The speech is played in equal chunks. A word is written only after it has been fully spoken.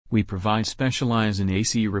We provide specialize in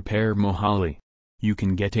AC repair. Mohali. You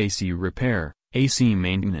can get AC repair, AC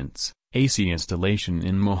maintenance, AC installation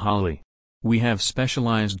in Mohali. We have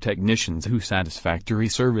specialized technicians who satisfactory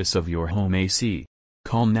service of your home AC.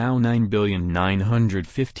 Call now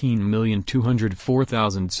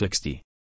 9,915,204,060.